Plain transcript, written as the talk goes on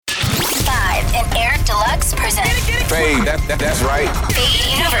Fade. That's right.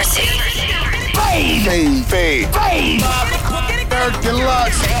 Fade University. Fade. Eric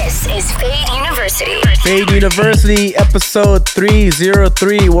Deluxe. This is Fade University. Fade University, episode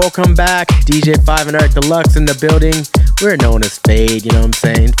 303. Welcome back. DJ 5 and Eric Deluxe in the building. We're known as Fade, you know what I'm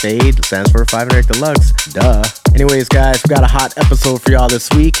saying? Fade stands for 5 and Eric Deluxe. Duh. Anyways, guys, we got a hot episode for y'all this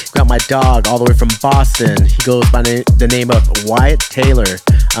week. We got my dog all the way from Boston. He goes by the name of Wyatt Taylor.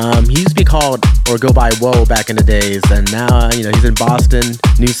 He used to be called or go by Woe back in the days, and now he's in Boston,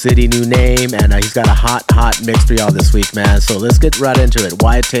 new city, new name, and he's got a hot mix for y'all this week, man. So let's get right into it.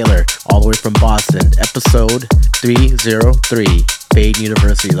 Wyatt Taylor, all the way from Boston, episode 303, Fade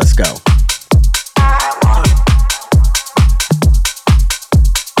University. Let's go.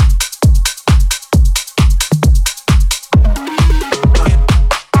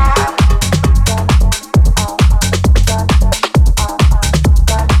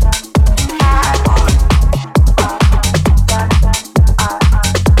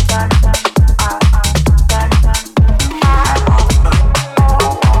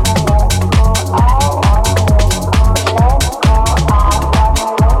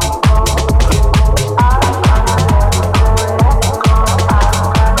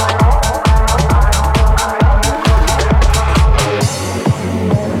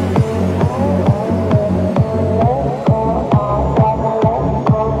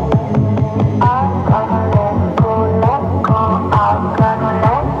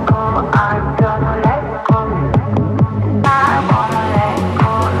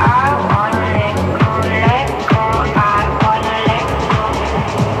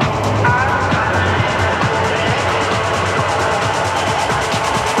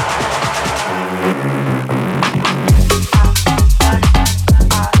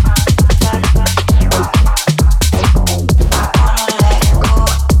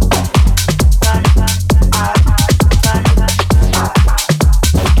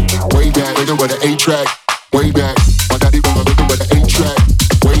 Track, way back. My daddy roll a rhythm with an 8-track.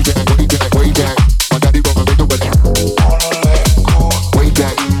 Way back. My daddy roll a rhythm with an way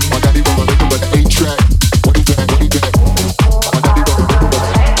back. My daddy roll a rhythm with an 8-track. Way back. My daddy roll a rhythm with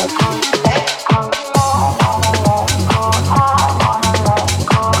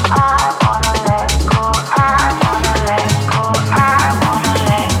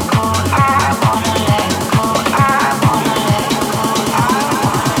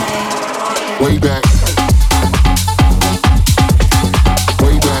way back.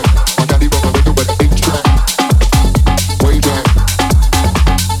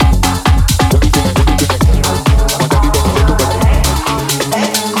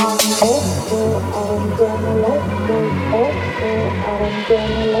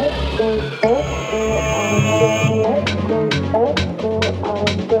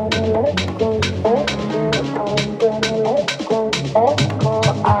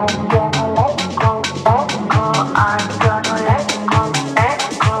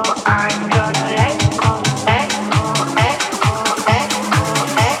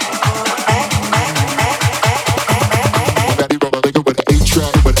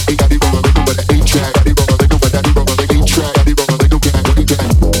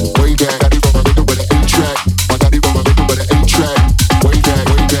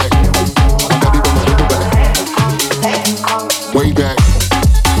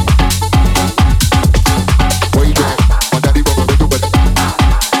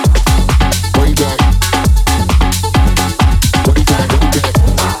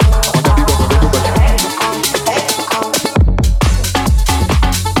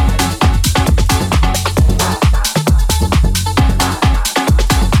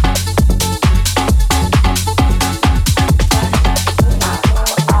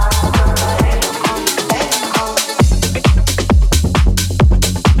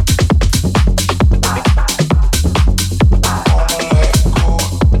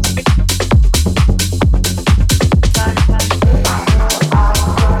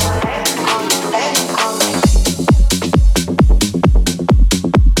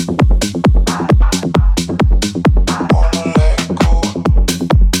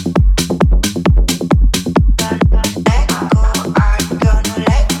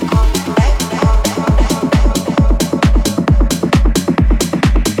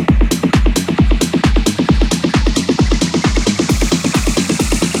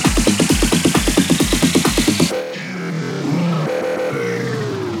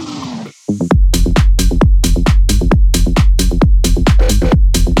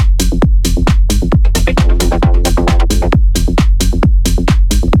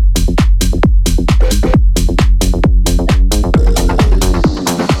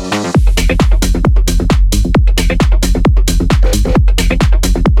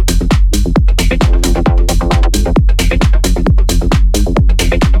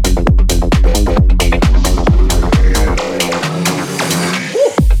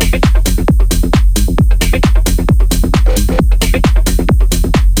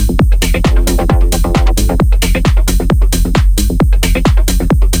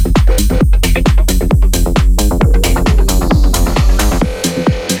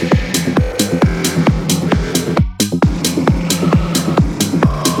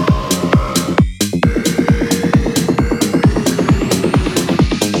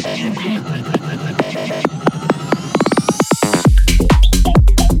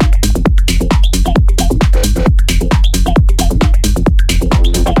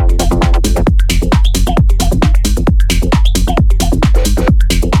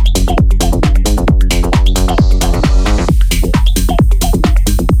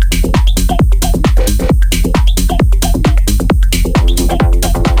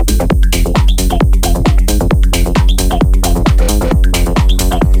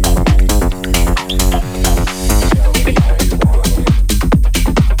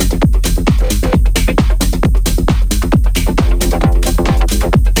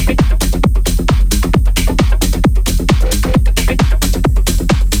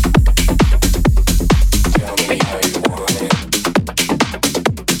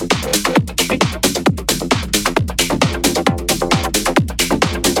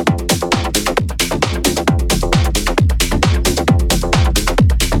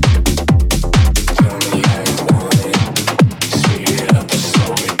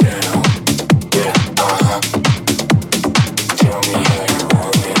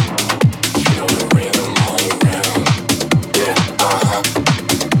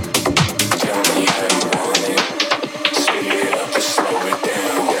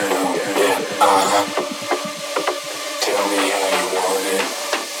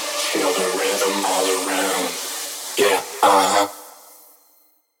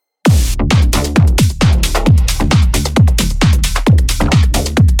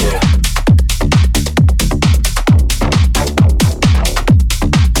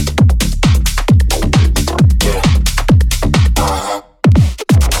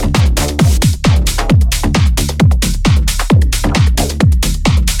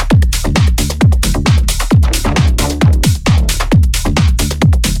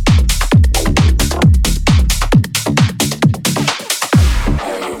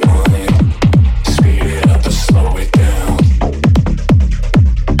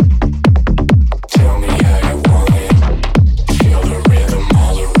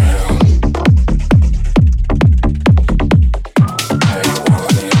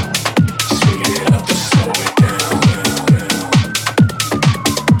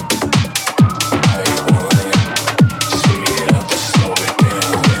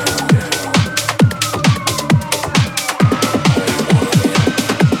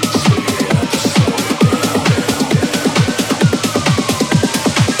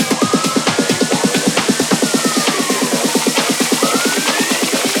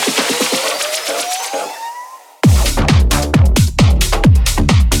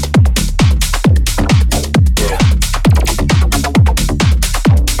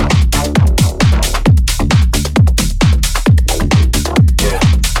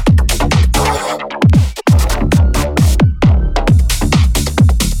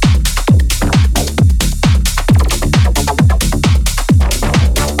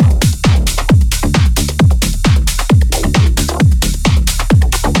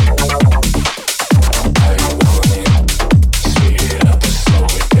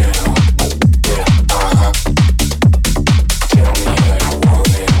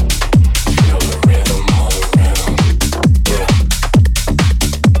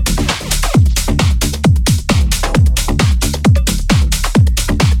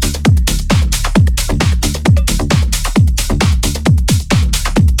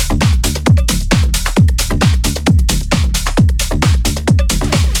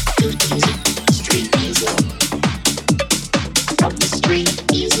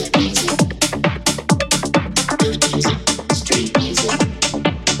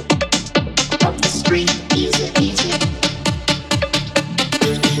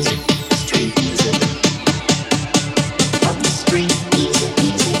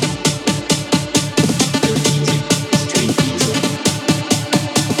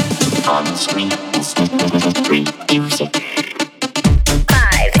 On the street, free music. 5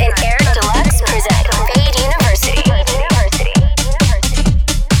 and Eric Deluxe present Fade University.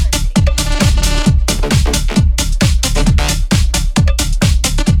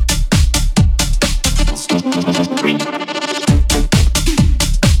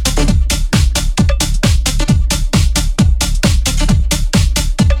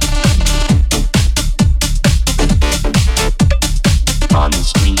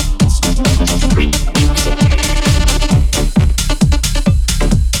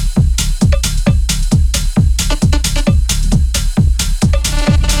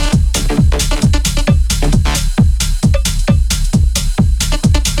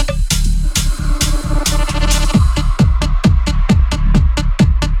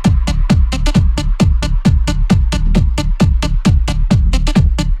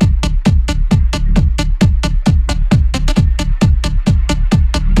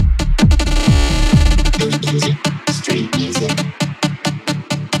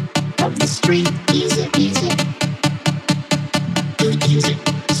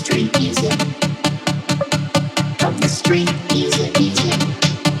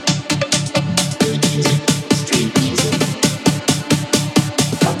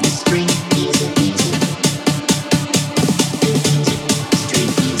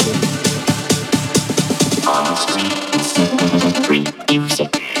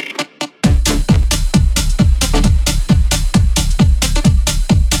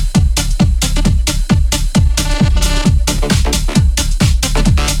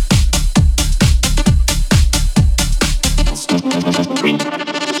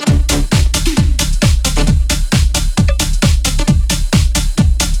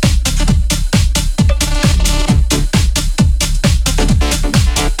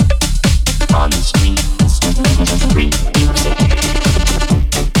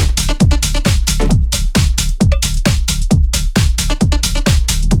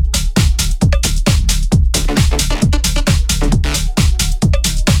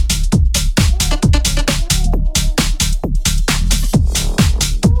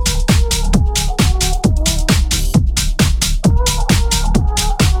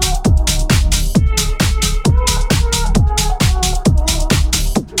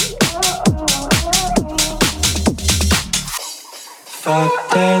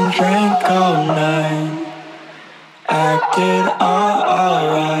 Fucked and drank all night, acted all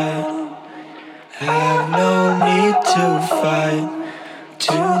alright. Have no need to fight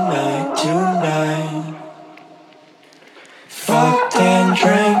tonight. Fucked and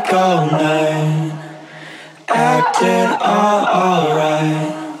drank all night, acted all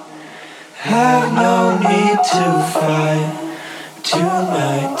alright. Have no need to fight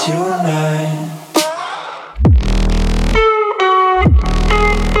tonight.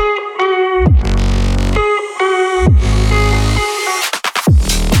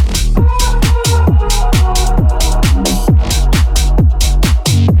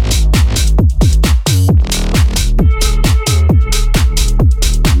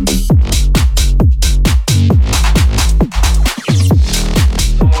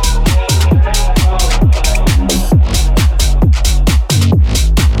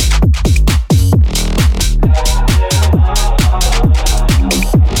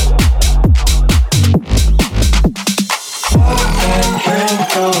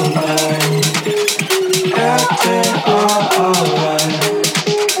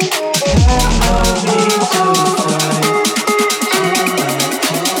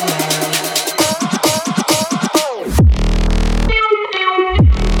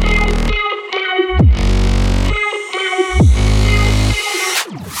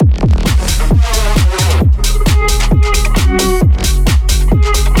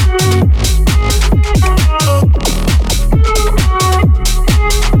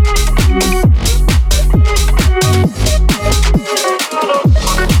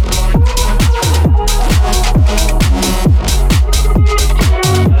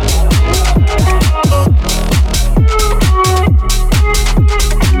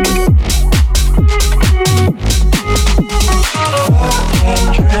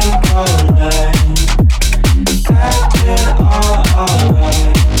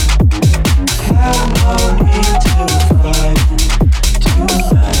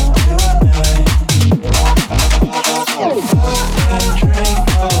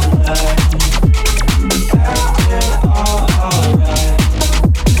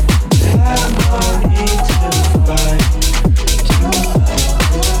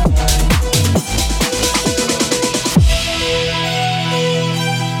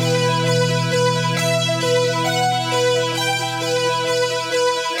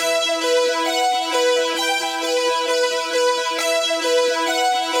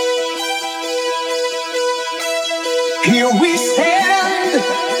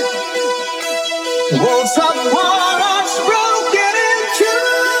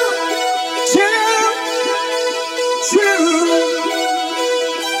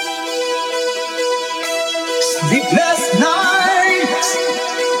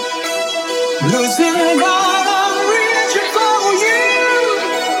 Losing God, I'm reaching for you.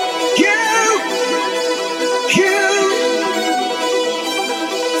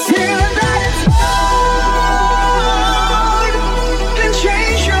 Feeling that it's hard, then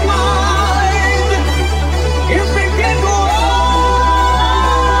change your mind. If we can go on,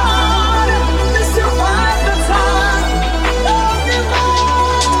 then survive the time. Love you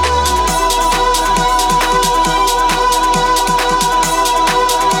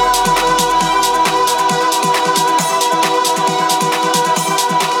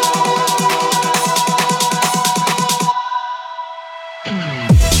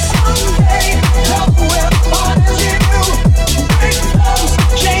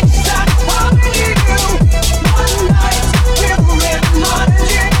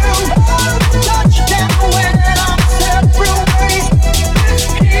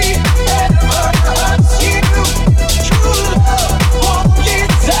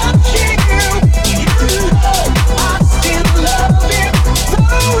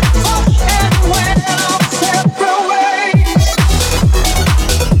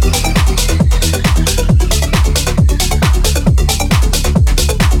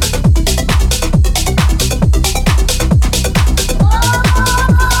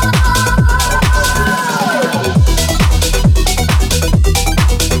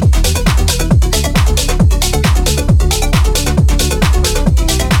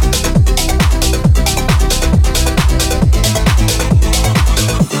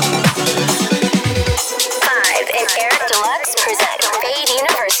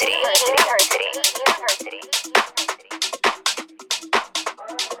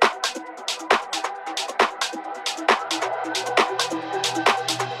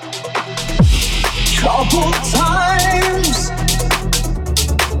troubled times,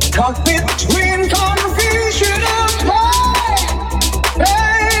 caught between confusion and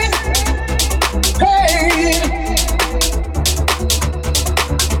pain.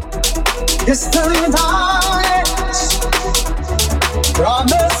 Distant eyes,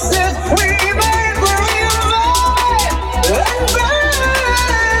 promises we made were in vain.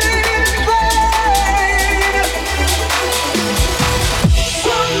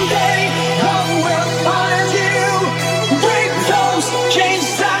 Someday love will find you. Break those chains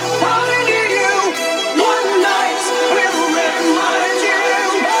that bind you. One night will remind you.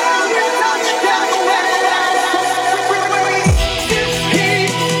 Every touch that when if he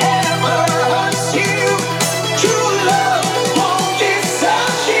ever hurts you, true love won't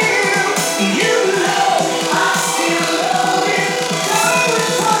desert you. You know I still love you. Every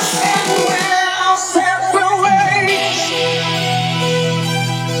touch and when I'll separate.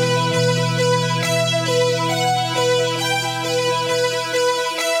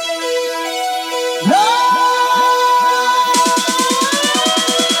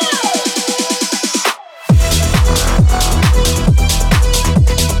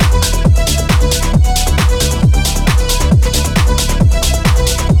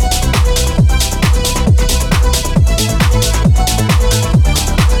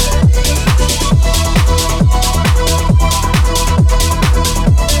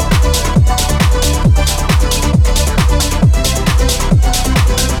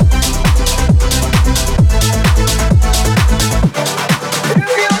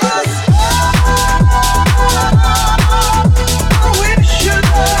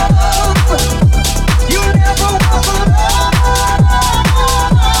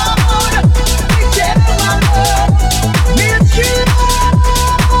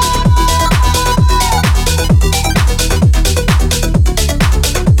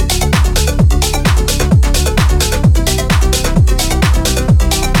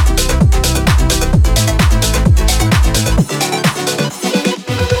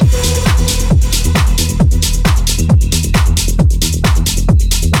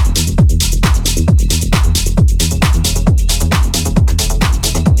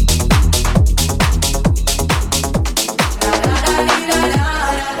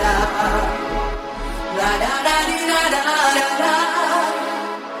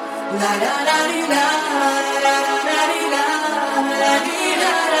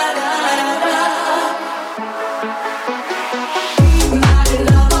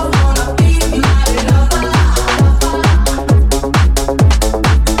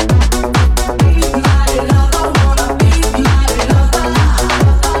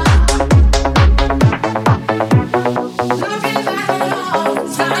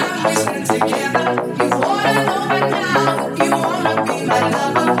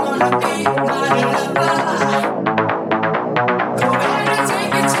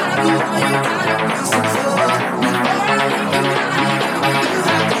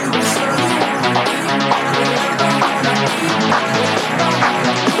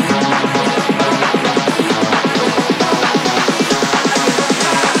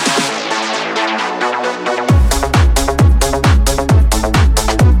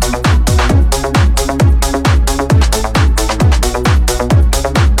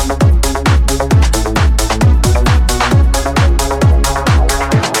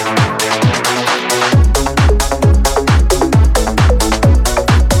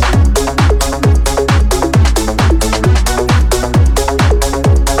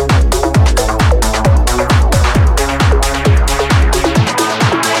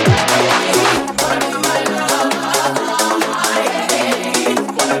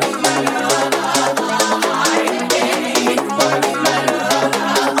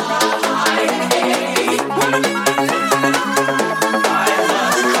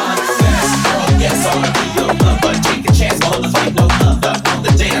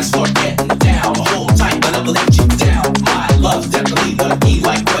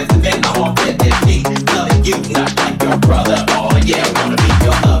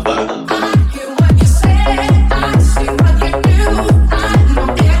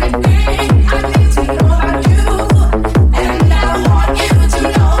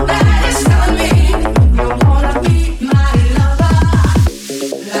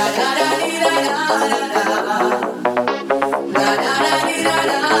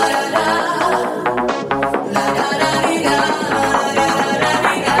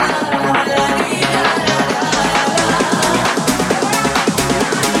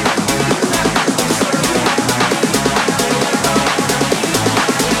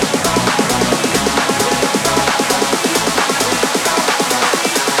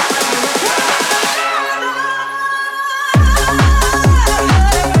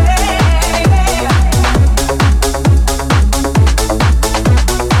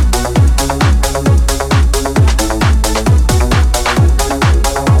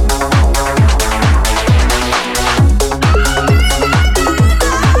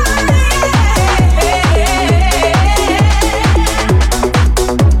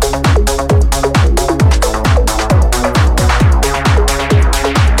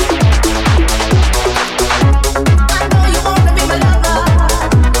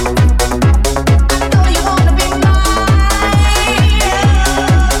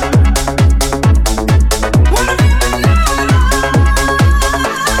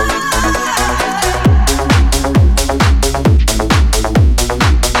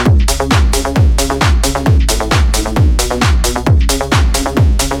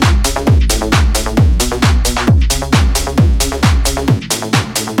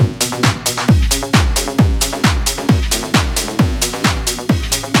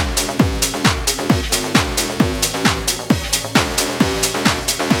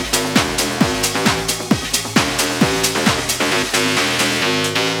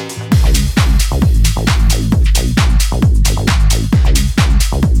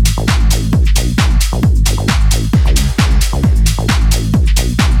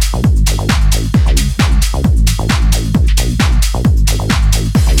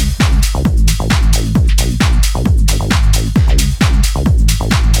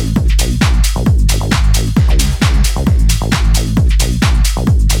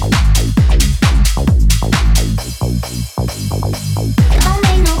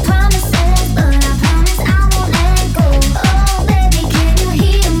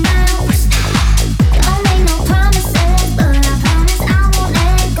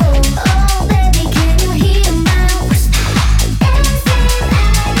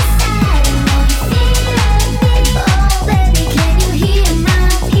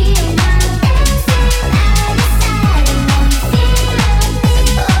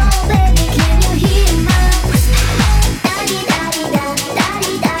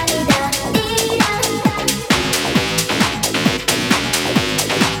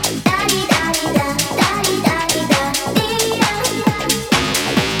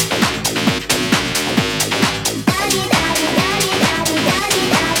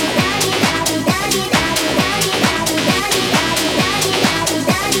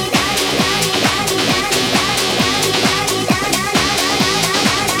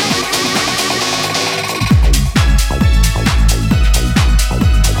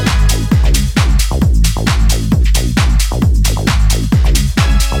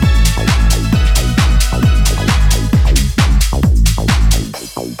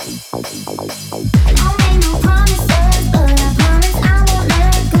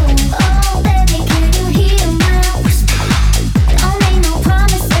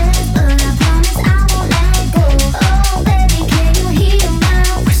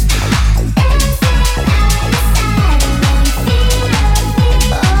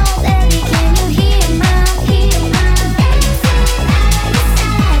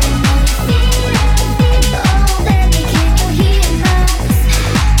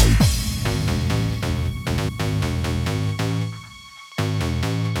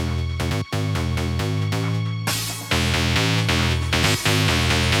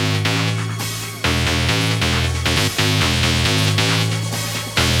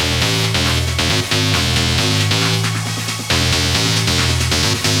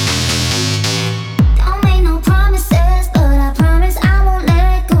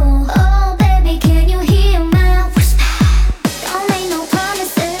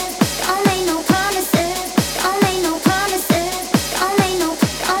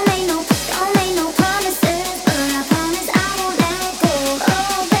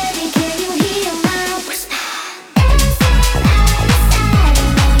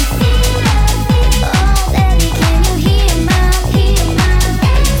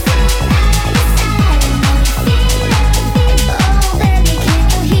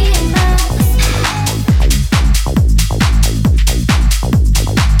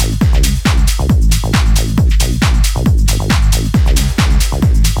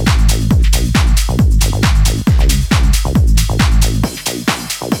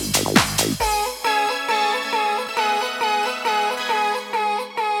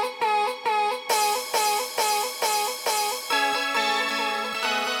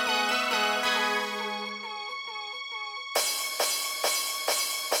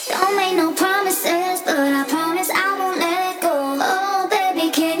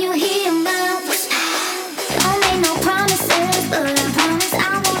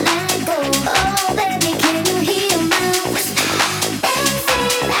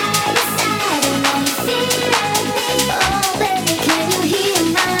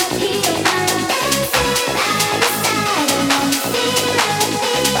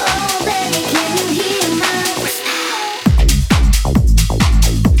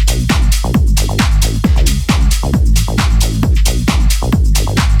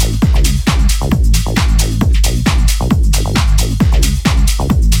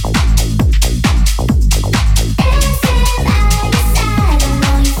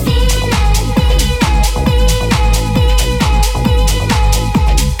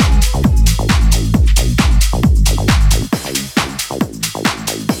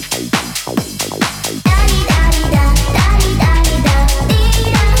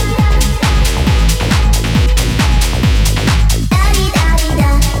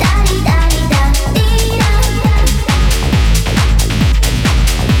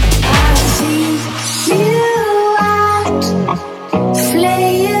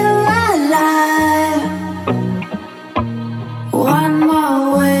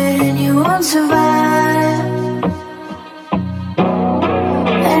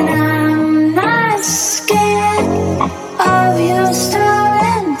 scared of your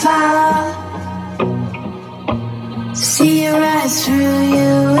stolen power. See right through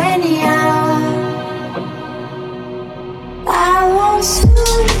you anyhow. I won't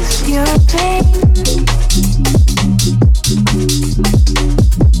soothe your pain.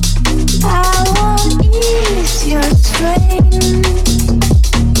 I won't ease your strain.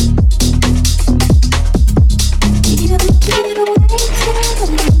 You'll be waiting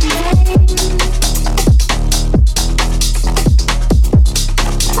in vain.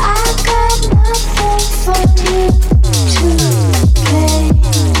 I got nothing for you to pay.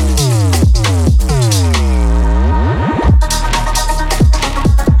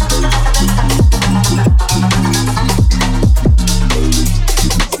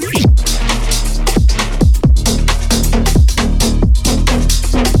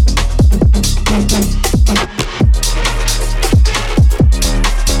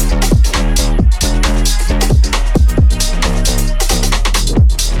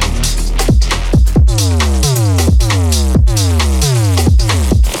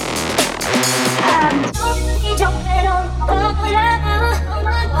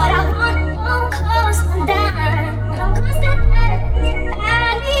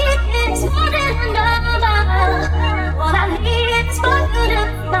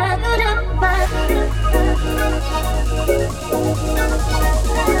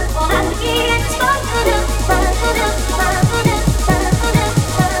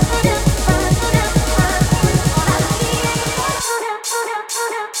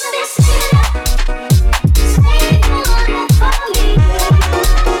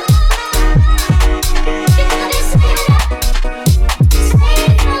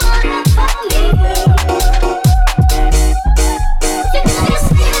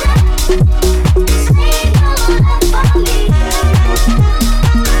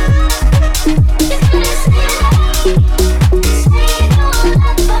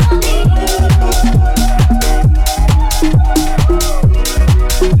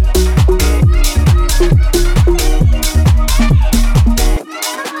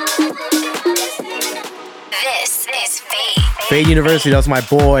 Fade University, that's my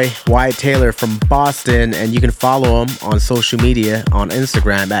boy, Wyatt Taylor from Boston, and you can follow him on social media on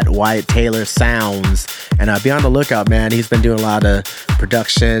Instagram at Wyatt Taylor Sounds. And be on the lookout, man. He's been doing a lot of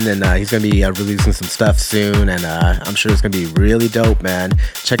production, and he's going to be releasing some stuff soon, and I'm sure it's going to be really dope, man.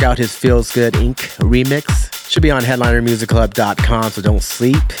 Check out his Feels Good Inc. remix. Should be on headlinermusicclub.com, so don't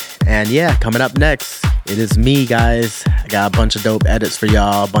sleep. And yeah, coming up next, it is me, guys. I got a bunch of dope edits for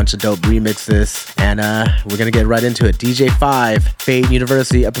y'all, a bunch of dope remixes, and we're gonna get right into it. DJ 5, Fade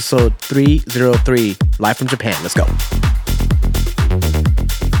University, episode 303, live from Japan. Let's go.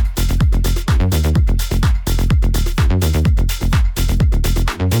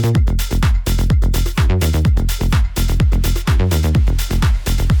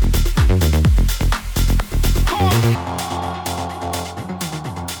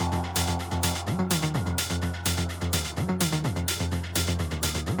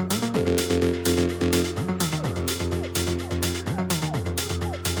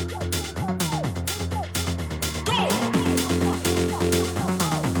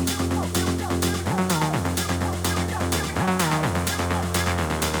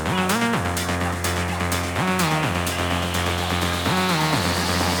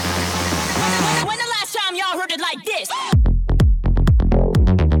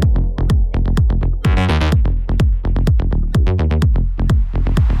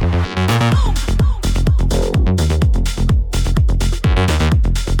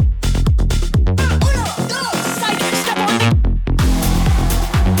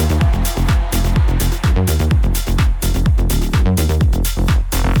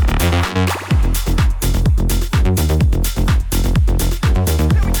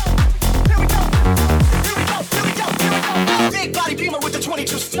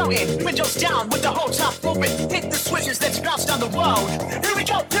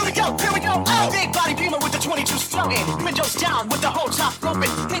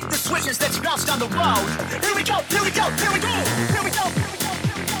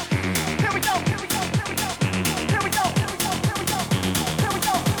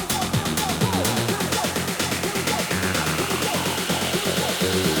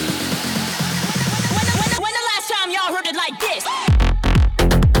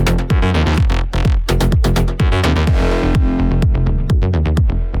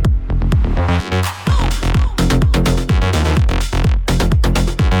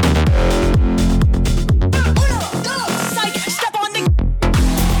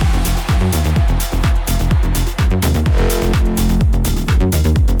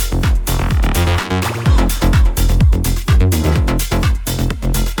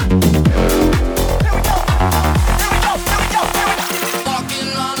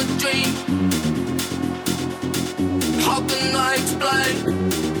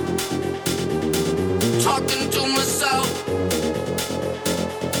 talking to myself.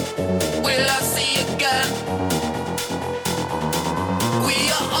 Will I see again? We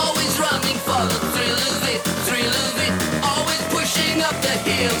are always running for the thrill of it, thrill of it. Always pushing up the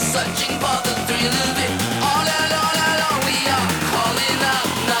hill, searching for the thrill of it. All along, we are calling out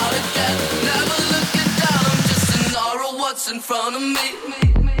now again. Never looking down, I'm just an aura of what's in front of me.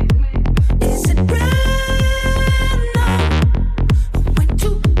 Is it right now? When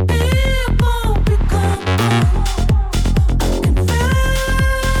two people become one, I can feel love.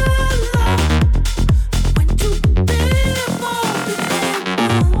 When two people become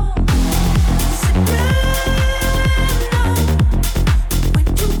one, is it right now? When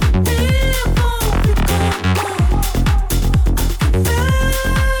two people become one, I can feel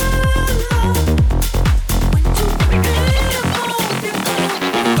love. When two people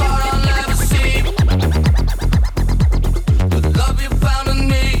thought I'll never see the love you found in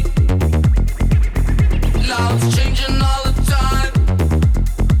me. Now it's changing all the time.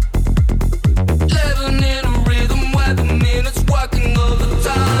 Living in a rhythm where the minutes working all the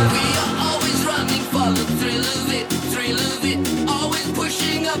time. We are always running for the thrill of it, thrill of it. Always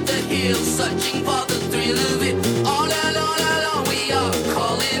pushing up the hill, searching for the thrill of it. All along, we are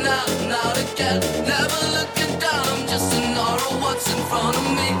calling out now again. Never looking down, I'm just an aura of what's in front of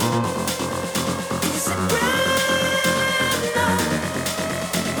me. Is it right now?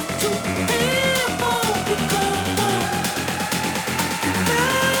 When two people become one,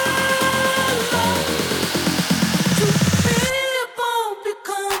 love. Two people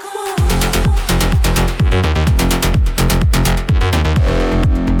become one.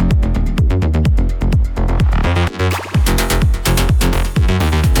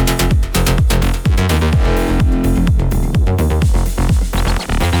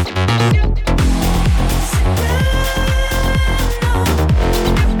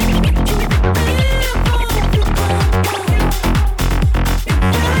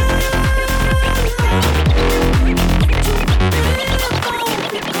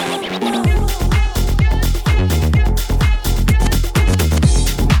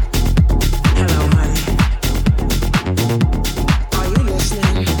 Hello, honey. Are you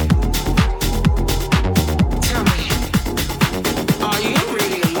listening? Tell me, are you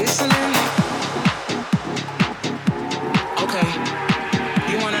really listening? Okay,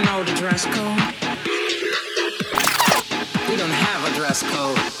 you want to know the dress code? We don't have a dress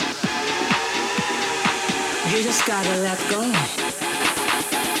code. You just gotta let go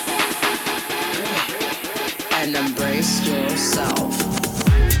and embrace yourself.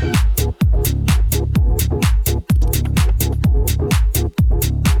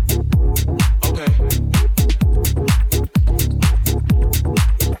 Okay.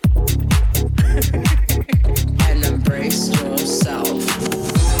 And embrace yourself.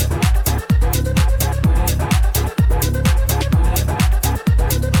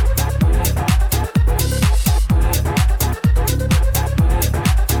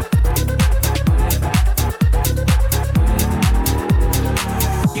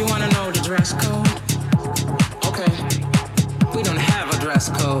 You wanna know the dress code? Okay. We don't have a dress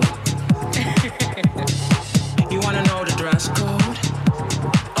code. You wanna know the dress code?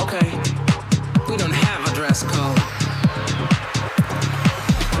 Okay. We don't have a dress code.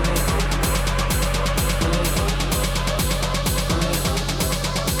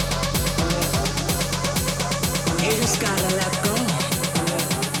 You just gotta let go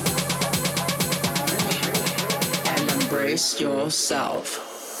and embrace yourself.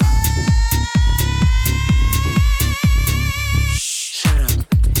 Shut up.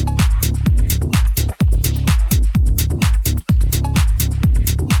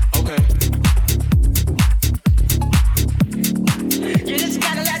 Okay. You just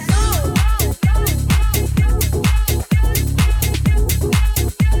gotta let go.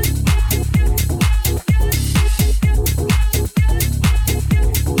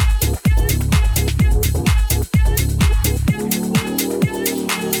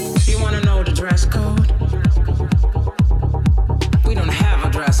 You wanna know the dress code? We don't have a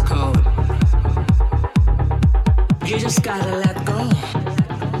dress code. You just gotta let go.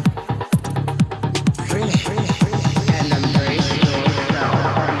 Really, and embrace yourself.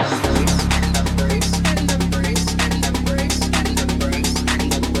 And embrace, and embrace, and embrace, and embrace, and embrace,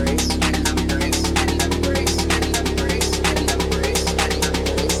 and embrace, and embrace, and embrace, and embrace, and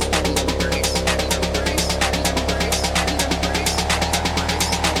embrace, and embrace, and embrace,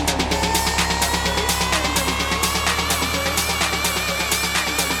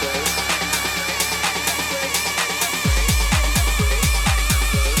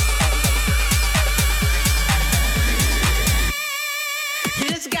 You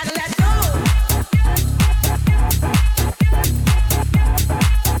just gotta let go.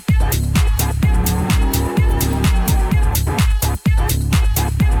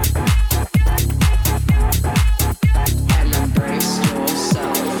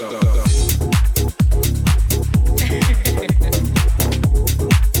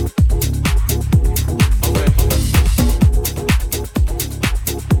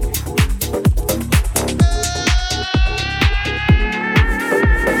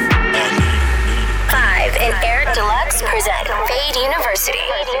 Fade University.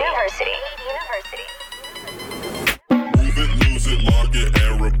 Move it, lose it, log it,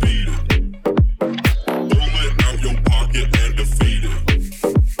 and repeat it. Pull it out your pocket and defeat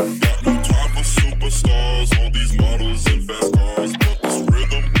it. Got no time for superstars, all these models and fast cars, but this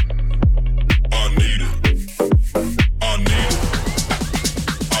rhythm, I need it. I need it.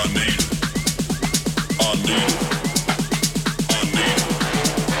 I need it. I need it. I need it.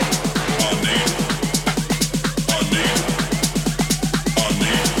 I need it. I need it. I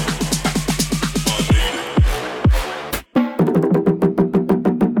need it. I need it.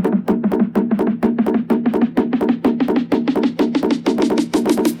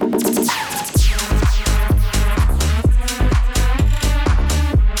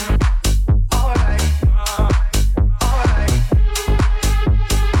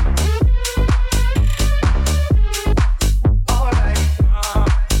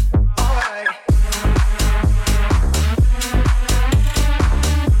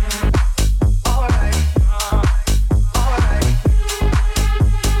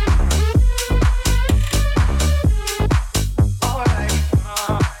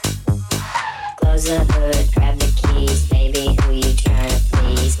 Close the hood, grab the keys, baby, who you tryna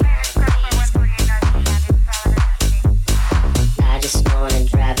please? I just wanna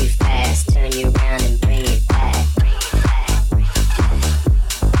drive you fast, turn you around and bring you back.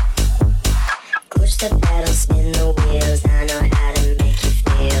 Push the pedal, spin the wheels, I know how to make you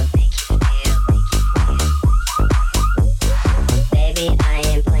feel. Baby, I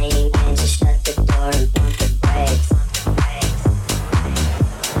ain't playing games, just shut the door and pump the brakes.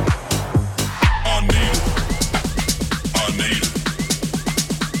 I need it. I need it.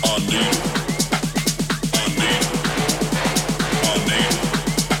 I need it. I need it. I need it.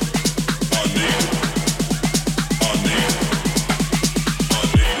 I need it. I need it. I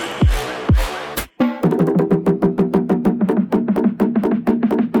need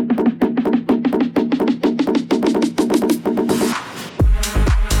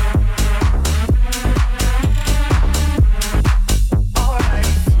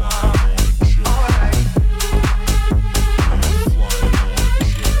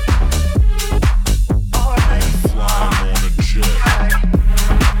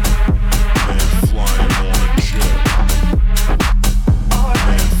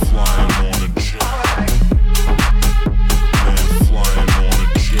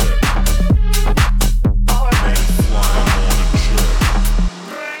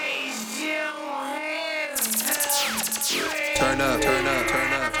Turn up, turn up,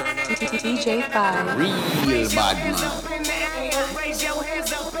 turn up, turn up. DJ 5. Real bad man. Raise your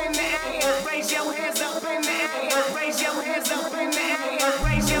hands up in the air. Raise your hands up in the air. Raise your hands up in the air.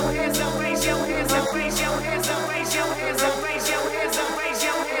 Raise your hands up. Raise your hands up. Raise your hands up. Raise your hands up. Raise your hands up. Raise your hands up. Raise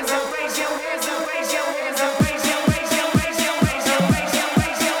your hands up. Raise your hands up. Raise your raise your raise your raise your raise your raise your raise your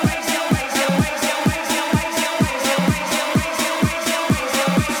raise your raise your raise your raise your raise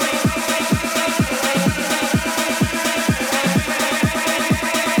your raise your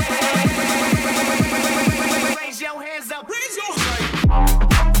raise your hands up. Raise your hands up.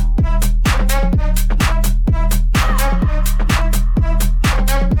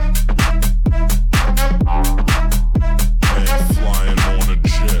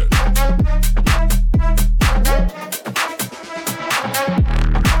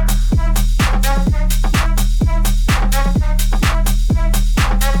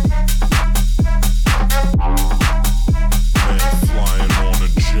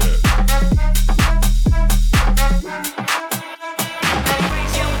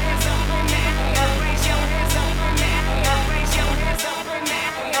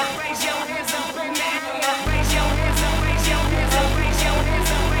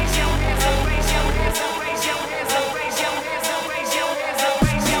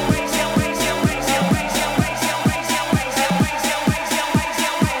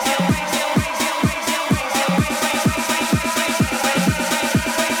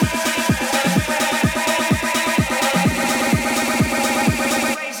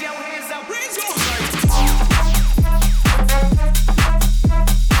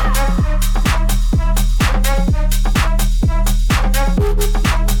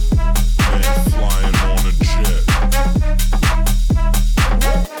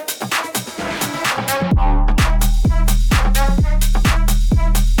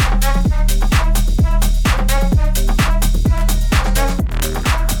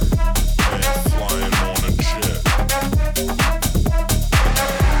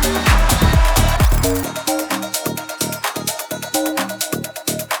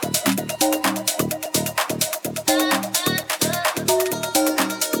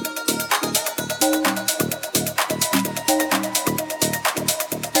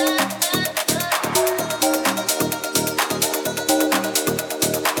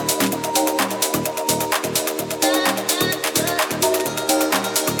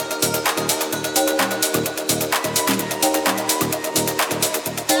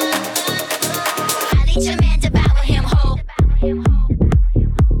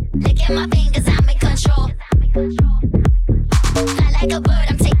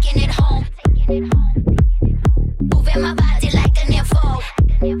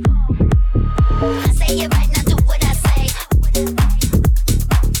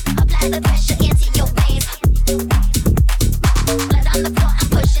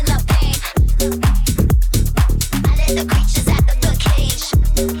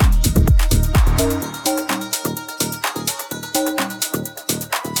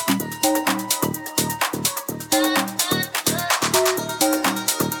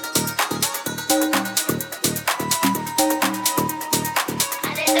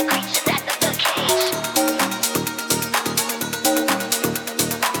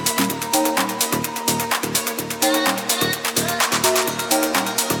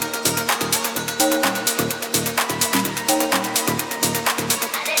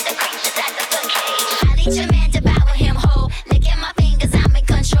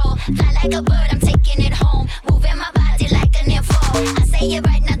 say it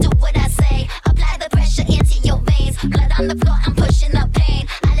right, now do what I say. Apply the pressure into your veins. Blood on the floor, I'm pushing the pain.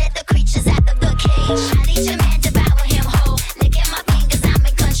 I let the creatures out of the cage. I need your man, devour him whole. Licking my fingers, I'm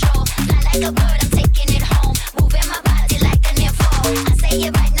in control. Fly like a bird, I'm taking it home. Moving my body like an info. I say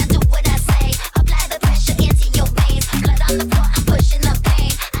it right, now do what I say. Apply the pressure into your veins. Blood on the floor, I'm pushing the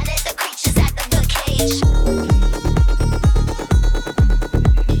pain. I let the creatures out of the cage.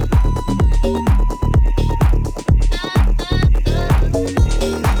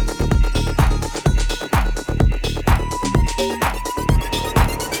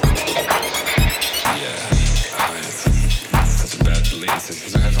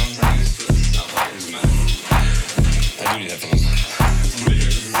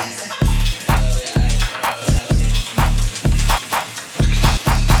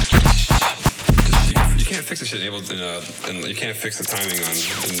 And you can't fix the timing on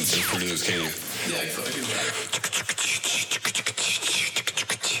in Fruit Loops, can you?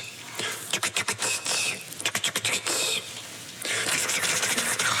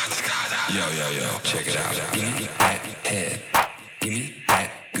 Yeah, Yo, check it out. Give me that head. Give me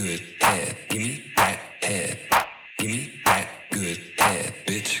that good head. Give me that head. Give me that good head,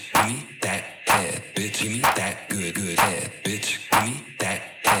 bitch. Give me that head, bitch. Give me that good head, bitch. Give me that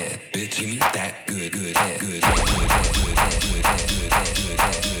head, bitch. Give me that good head, good head, good head, good head, good head, good head, good head, good head, good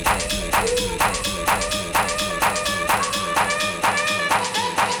head, good head.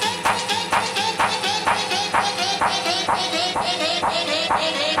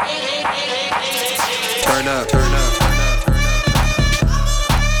 Turn up, turn up, turn up, turn up.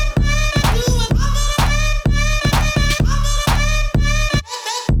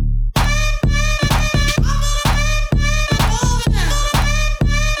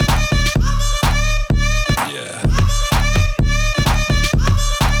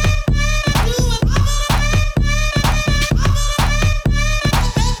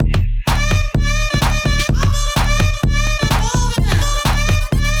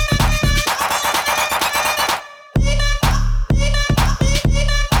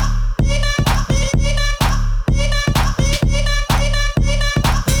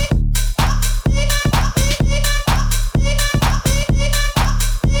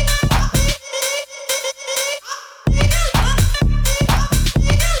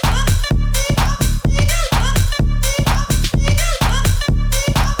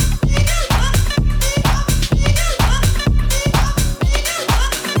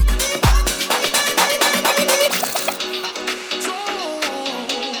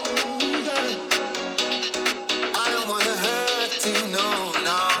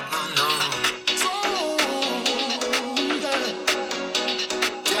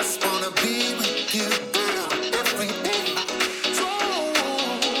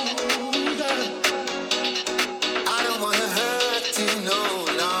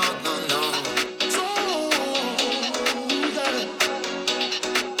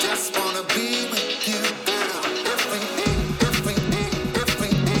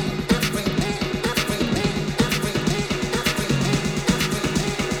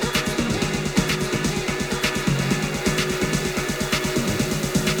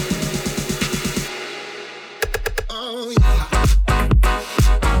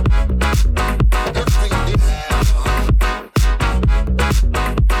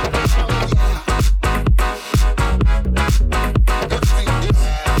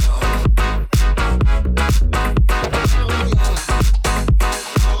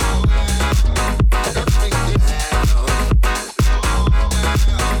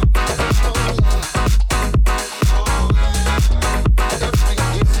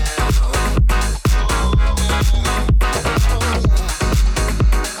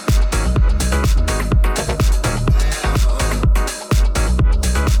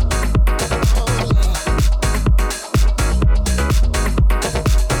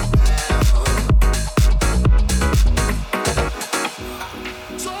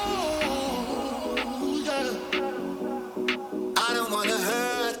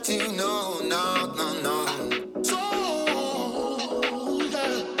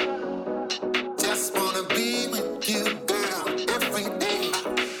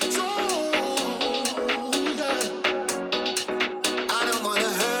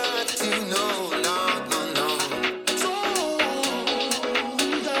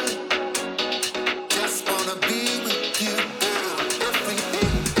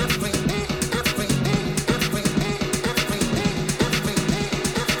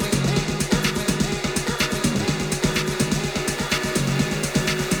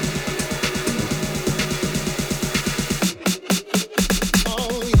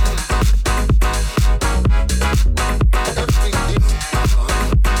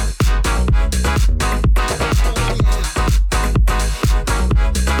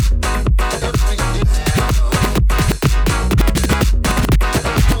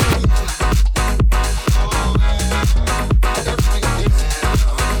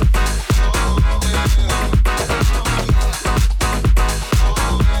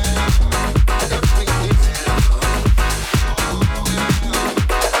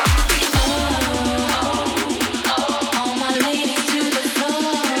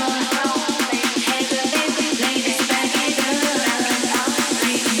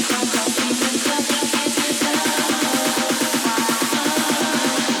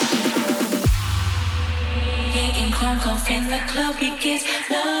 gets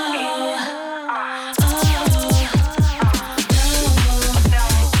low.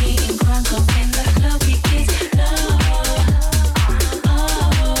 Getting crunk up in the club, it gets low.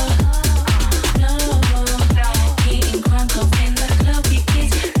 Getting crunk up in the club, it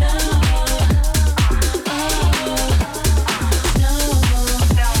gets low.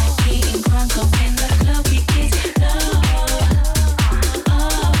 Getting crunk up in the club, it gets low.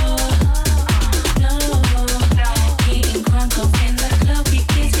 Getting crunk up in the club, it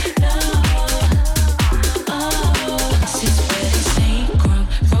gets low. Since where they say crunk,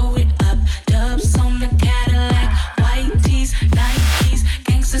 throw it up. Dubs on the Cadillac, white tees, Nikes.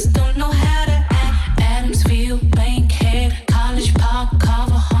 Gangsters don't know how to act. Adamsville, Bankhead, College Park,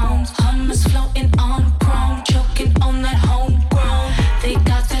 Carver Homes. Hummers floating on chrome, choking on that homegrown. They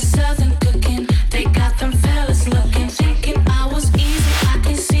got that southern cooking, they got them fellas looking, thinking I was easy, I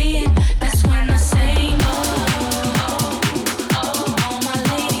can see it. That's when I say, all my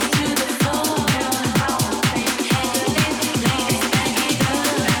ladies to the floor. Ladies, back it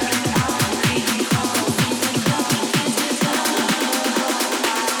up. Getting crunk up in the club, it gets low.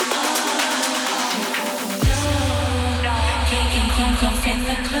 Getting crunk up in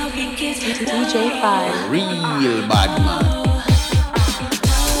the club, it gets low. DJ 5. Real bad man.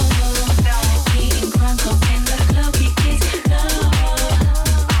 Getting crunk up in the club, it gets low.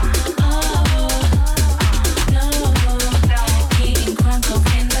 Getting crunk up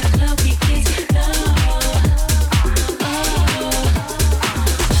in the club, it gets low.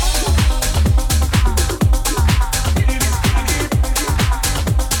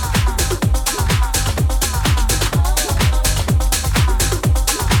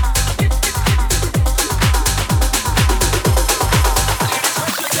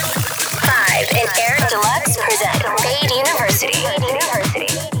 Five and Eric Deluxe present Fade University.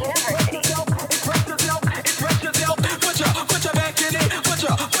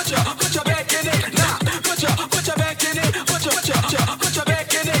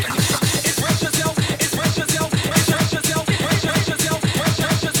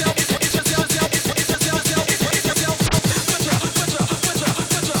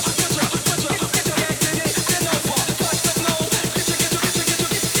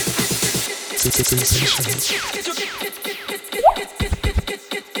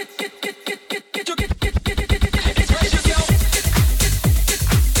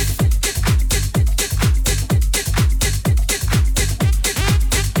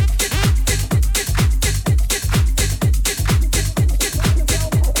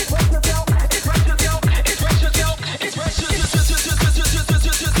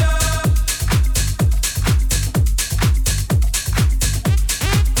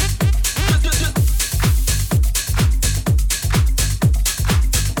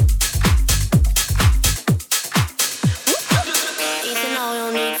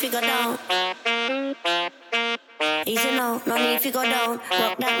 Easy now, no need to go down.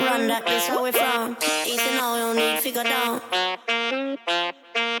 Walk that, run that, this how we frown. Easy now, no need to go down.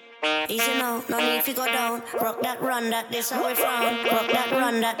 Easy now, no need to go down. Rock that, run that, this how we frown. Rock that,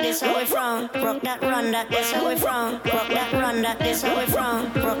 run that, this how we frown. Rock that, run that, this how we frown. Rock that, run that, this how we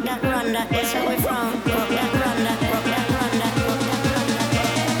frown. Rock that, run that, this how we frown. Rock that, run that, rock that, run that, rock that, run that.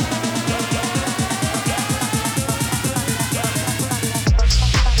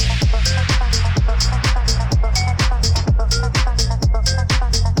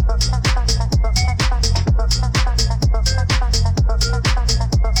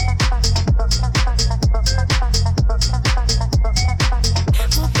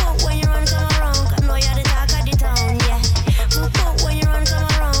 When you run, come around, 'cause know you're the talk of the town, yeah. When you run, come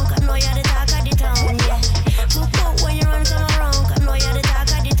around, 'cause know you're the talk of the town, yeah. When you run, come around, 'cause know you're the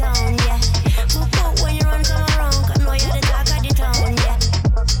talk of the town, yeah. When you run, come around, 'cause know you're the talk of the town, yeah.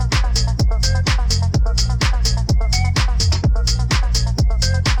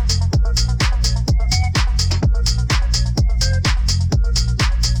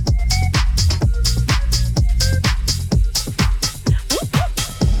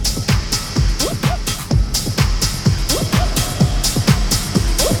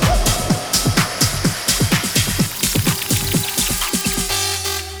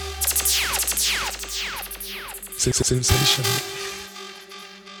 Sensational.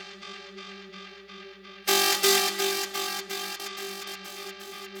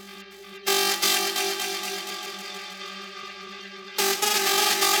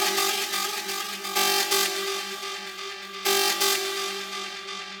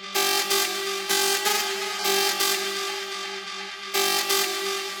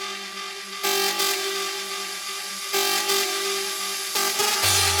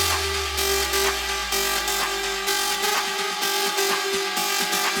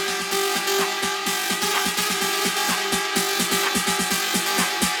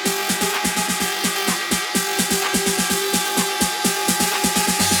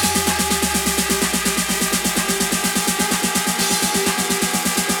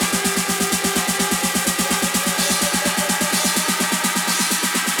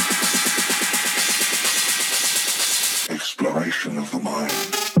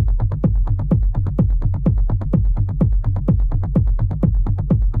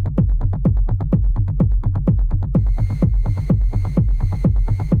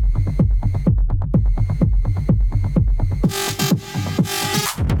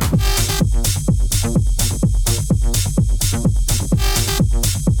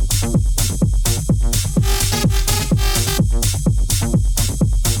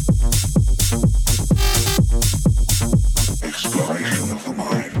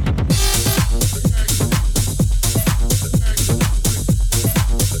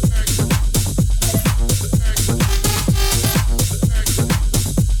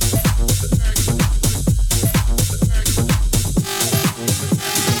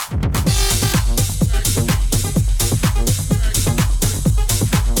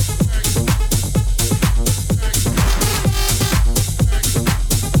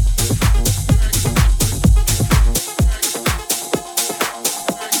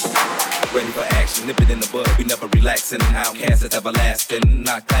 Outcast is everlasting,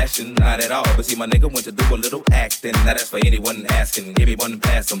 not clashing, not at all. But see, my nigga went to do a little acting. Now that's for anyone asking. Give me one and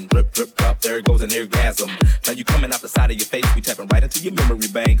pass 'em. Drip, drip, drop, there it goes an orgasm. Now you coming out the side of your face, we tapping right into your memory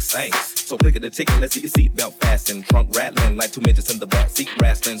bank. Thanks. So click at the ticket, let's see your seatbelt fasten. Trunk rattling like 2 midgets in the back seat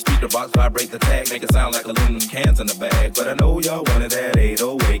wrestling. Speaker box vibrate the tag, make it sound like aluminum cans in the bag. But I know y'all wanted that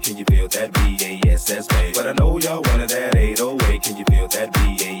 808. Can you feel that BASS bass? But I know y'all wanted that 808. Can you feel that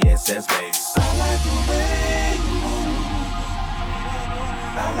BASS bass? I like the way you move.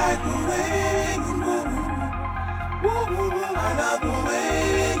 I like the way you move. Woo-hoo-hoo. I love the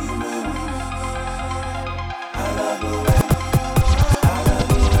way you move. I love the way. I love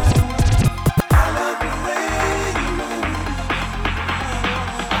the way. I love the way you move.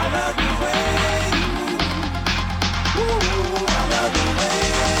 I love the way you move. Woo-hoo-hoo. I love the way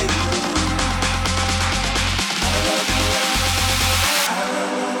you move. I love the way.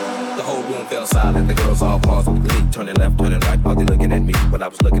 The whole room fell silent. The girls all paused with glee, turning left, turning right, all they looking at me. But I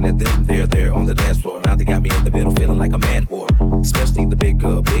was looking at them. They're there on the dance floor. Now they got me in the middle, feeling like a man whore. Especially the big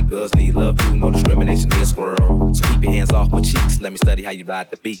girls need love too. No discrimination, here squirrel. So keep your hands off my cheeks. Let me study how you ride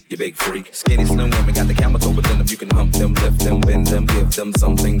the beat, you big freak. Skinny, slim women got the camels over them. You can hump them, lift them, bend them, give them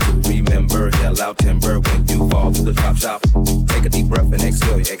something to remember. Hell out timber when you fall to the top shop. Take a deep breath and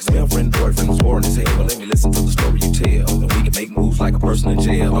exhale. Your ex-girlfriend, boyfriend was born as hell. Well, let me listen to the story you tell. And we can make moves like a person in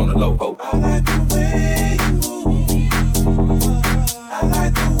jail on the low hope. I like the way you move. I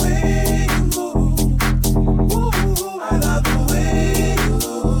like the way you move. Ooh, I love the way you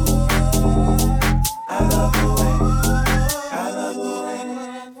move. I love the way. I love the way.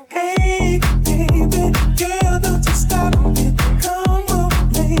 Hey, baby, girl, don't you stop it. Come on,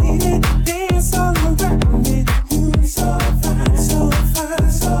 lady, dance all around me. You so fine, so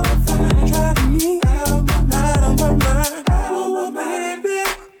fine, so fine. Driving me out of my mind, oh, baby.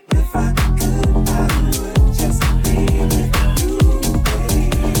 If I could, I would just be with you,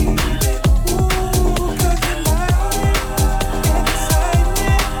 baby. Ooh, 'cause you're loud and excited.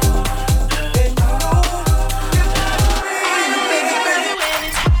 And you love me, baby. When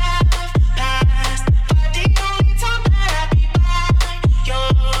it's past, but the only time that I be by your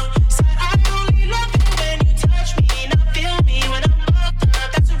side, I only love it when you touch me and I feel me when I'm fucked up.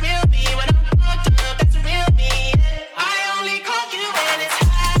 That's a real me when I'm fucked up. That's a real me. Yeah. I only call you when it's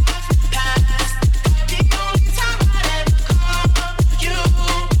past, but the only time I'd ever call you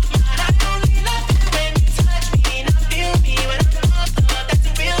mine. I only love it when you touch me and I feel me when I'm fucked up. That's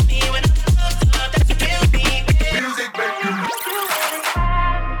a real me when I'm fucked up. That's a real me. Yeah. Music, baby.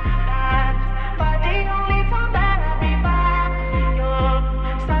 But the only time that I be by your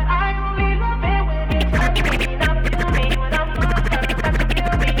side, I only love it when you touch me and I feel me when I'm fucked up. That's a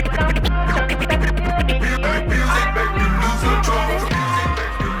real me when I'm fucked up. That's a real me. Yeah. I only love it when it's past.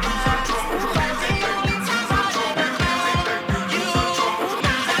 But the only time I'll ever call you mine.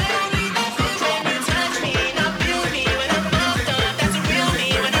 I only love it when you touch me and I feel me when I'm fucked up. That's a real me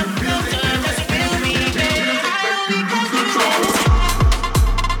when I'm fucked up. That's a real me, baby. I only call you when it's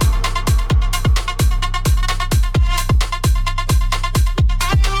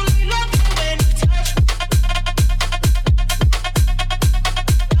I only love it when you touch me.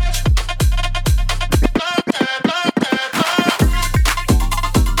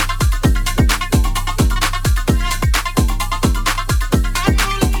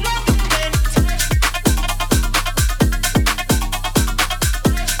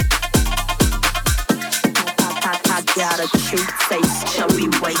 I got a cute face, chubby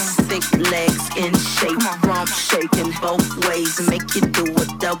waist, thick legs in shape, rump shaking,